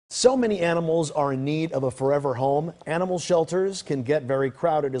So many animals are in need of a forever home. Animal shelters can get very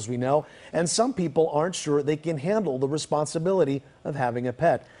crowded, as we know, and some people aren't sure they can handle the responsibility of having a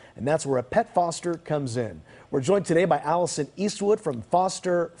pet. And that's where a pet foster comes in. We're joined today by Alison Eastwood from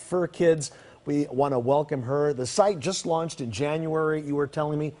FosterFurkids. We want to welcome her. The site just launched in January, you were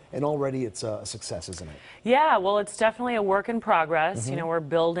telling me, and already it's a success, isn't it? Yeah, well, it's definitely a work in progress. You know, we're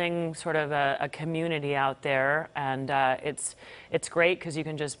building sort of a community out there, and it's great because you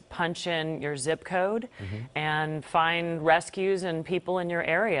can just punch in your zip code and find rescues and people in your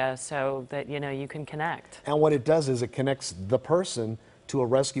area so that, you know, you can connect. And what it does is it connects the person to a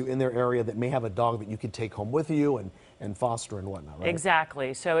rescue in their area that may have a dog that you could take home with you and foster and whatnot, right?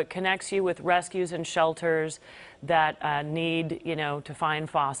 Exactly. So it connects you with rescues and shelters that need, you know, to find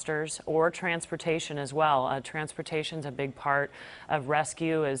fosters, or transportation as well. Transportation's a big part of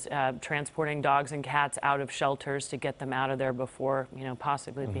rescue, is transporting dogs and cats out of shelters to get them out of there before, you know,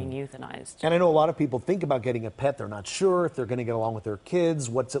 possibly being euthanized. And I know a lot of people think about getting a pet. They're not sure if they're going to get along with their kids.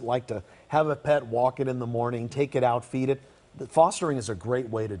 What's it like to have a pet, walk it in the morning, take it out, feed it? Fostering is a great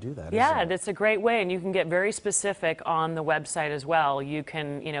way to do that. Yeah, isn't it? it's a great way, and you can get very specific on the website as well. You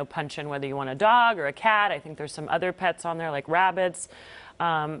can, you know, punch in whether you want a dog or a cat. I think there's some other pets on there like rabbits.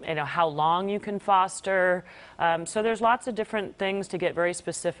 You know, how long you can foster. So there's lots of different things to get very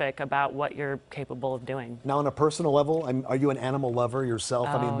specific about what you're capable of doing. Now, on a personal level, are you an animal lover yourself?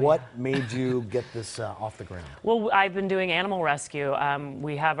 I mean, what made you get this off the ground? Well, I've been doing animal rescue.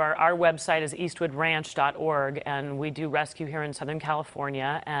 We have our website is eastwoodranch.org, and we do rescue here in Southern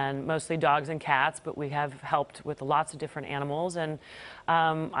California, and mostly dogs and cats, but we have helped with lots of different animals. And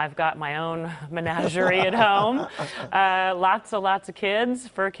I've got my own menagerie at home, lots of kids,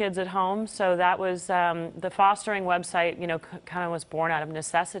 fur kids at home. So that was the fostering website, you know, kind of was born out of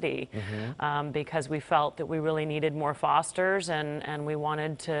necessity, because we felt that we really needed more fosters, and we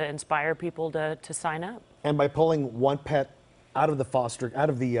wanted to inspire people to sign up. And by pulling one pet out of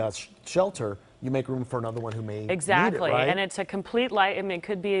the shelter, you make room for another one who may need it, right? And it's a complete life. I mean, it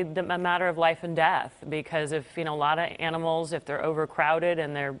could be a matter of life and death, because if, you know, a lot of animals, if they're overcrowded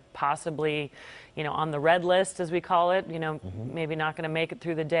and they're possibly, you know, on the red list, as we call it, you know, maybe not going to make it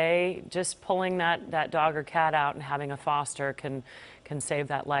through the day, just pulling that dog or cat out and having a foster can save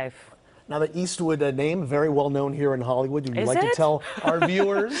that life. Now, the Eastwood name, very well known here in Hollywood. Would you like to It? tell our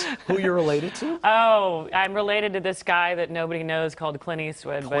viewers who you're related to? Oh, I'm related to this guy that nobody knows called Clint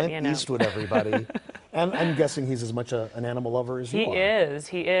Eastwood. Clint you know. Eastwood, everybody. And I'm guessing he's as much an animal lover as you are.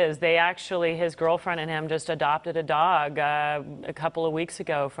 He is. They actually, his girlfriend and him just adopted a dog a couple of weeks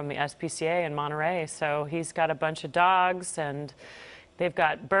ago from the SPCA in Monterey. So he's got a bunch of dogs, and they've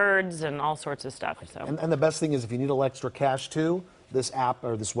got birds and all sorts of stuff. So. And the best thing is, if you need a little extra cash too, this app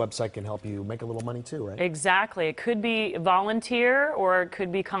or this website can help you make a little money too, right? Exactly. It could be volunteer or it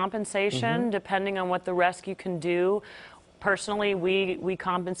could be compensation, depending on what the rescue can do. Personally, we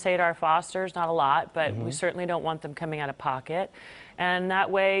compensate our fosters, not a lot, but we certainly don't want them coming out of pocket. And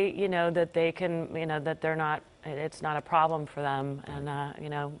that way, you know, that they can, you know, that they're not, it's not a problem for them. And, you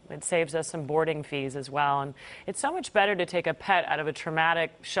know, it saves us some boarding fees as well. And it's so much better to take a pet out of a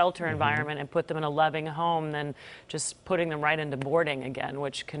traumatic shelter environment and put them in a loving home than just putting them right into boarding again,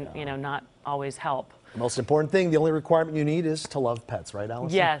 which can, you know, not always help. The most important thing, the only requirement you need is to love pets, right,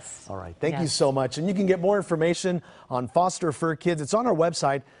 Alison? Yes. All right. Thank you so much. And you can get more information on FosterFurkids. It's on our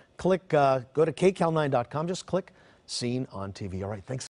website. Click, go to KCAL9.com. Just click Seen on TV. All right. Thanks.